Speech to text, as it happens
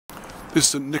This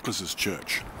is St Nicholas's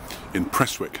church in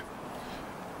Prestwick.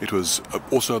 It was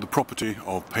also the property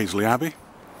of Paisley Abbey,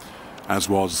 as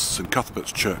was St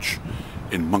Cuthbert's church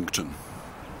in Monkton.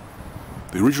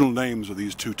 The original names of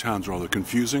these two towns are rather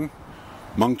confusing.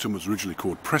 Monkton was originally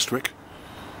called Prestwick,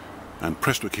 and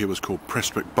Prestwick here was called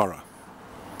Prestwick Borough.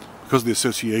 Because of the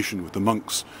association with the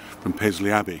monks from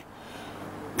Paisley Abbey,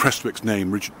 Prestwick's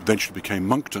name eventually became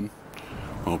Monkton,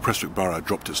 while Prestwick Borough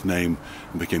dropped its name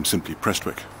and became simply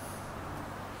Prestwick.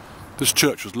 This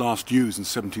church was last used in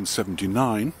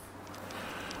 1779.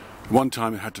 At one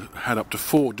time it had up to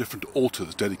 4 different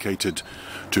altars dedicated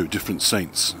to different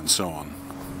saints and so on.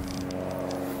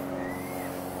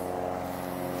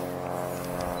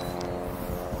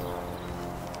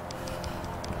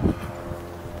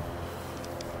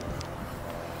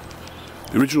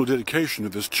 The original dedication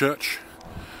of this church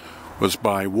was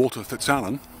by Walter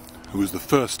FitzAlan, who was the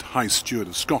first High Steward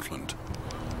of Scotland.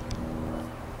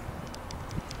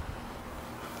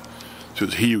 So it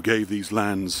was he who gave these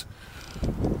lands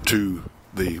to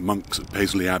the monks at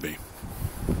Paisley Abbey.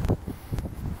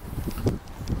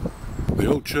 The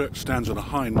old church stands on a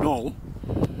high knoll,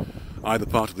 either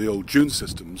part of the old dune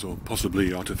systems or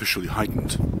possibly artificially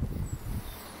heightened.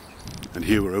 And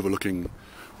here we're overlooking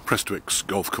Prestwick's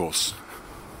golf course.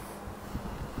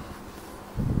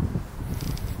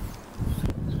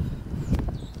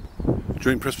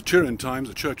 During Presbyterian times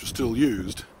the church was still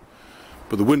used,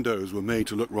 but the windows were made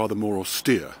to look rather more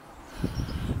austere.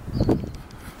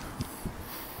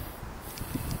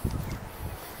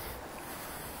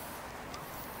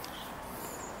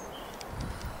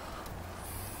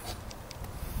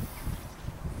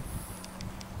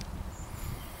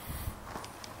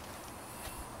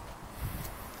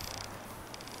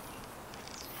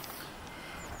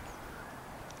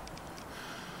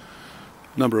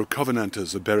 A number of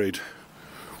Covenanters are buried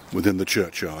within the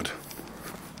churchyard.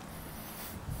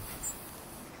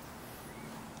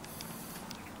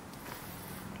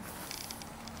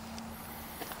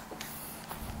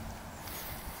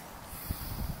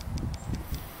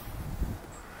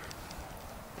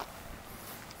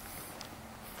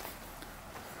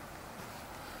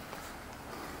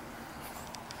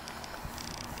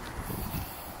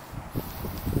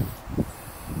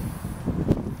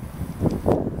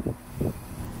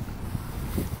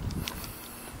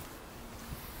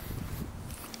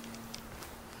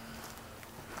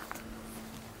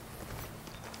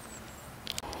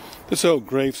 This old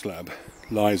grave slab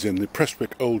lies in the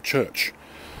Prestwick Old Church,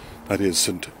 that is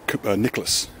St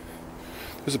Nicholas.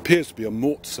 This appears to be a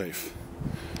mort safe,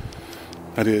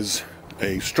 that is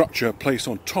a structure placed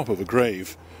on top of a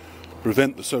grave to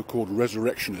prevent the so-called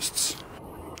resurrectionists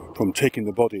from taking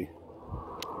the body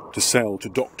to sell to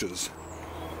doctors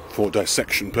for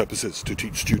dissection purposes to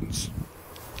teach students.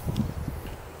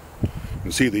 You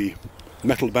can see the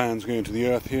metal bands going into the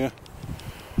earth here,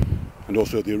 and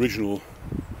also the original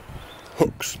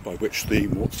hooks by which the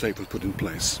mort safe was put in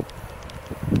place.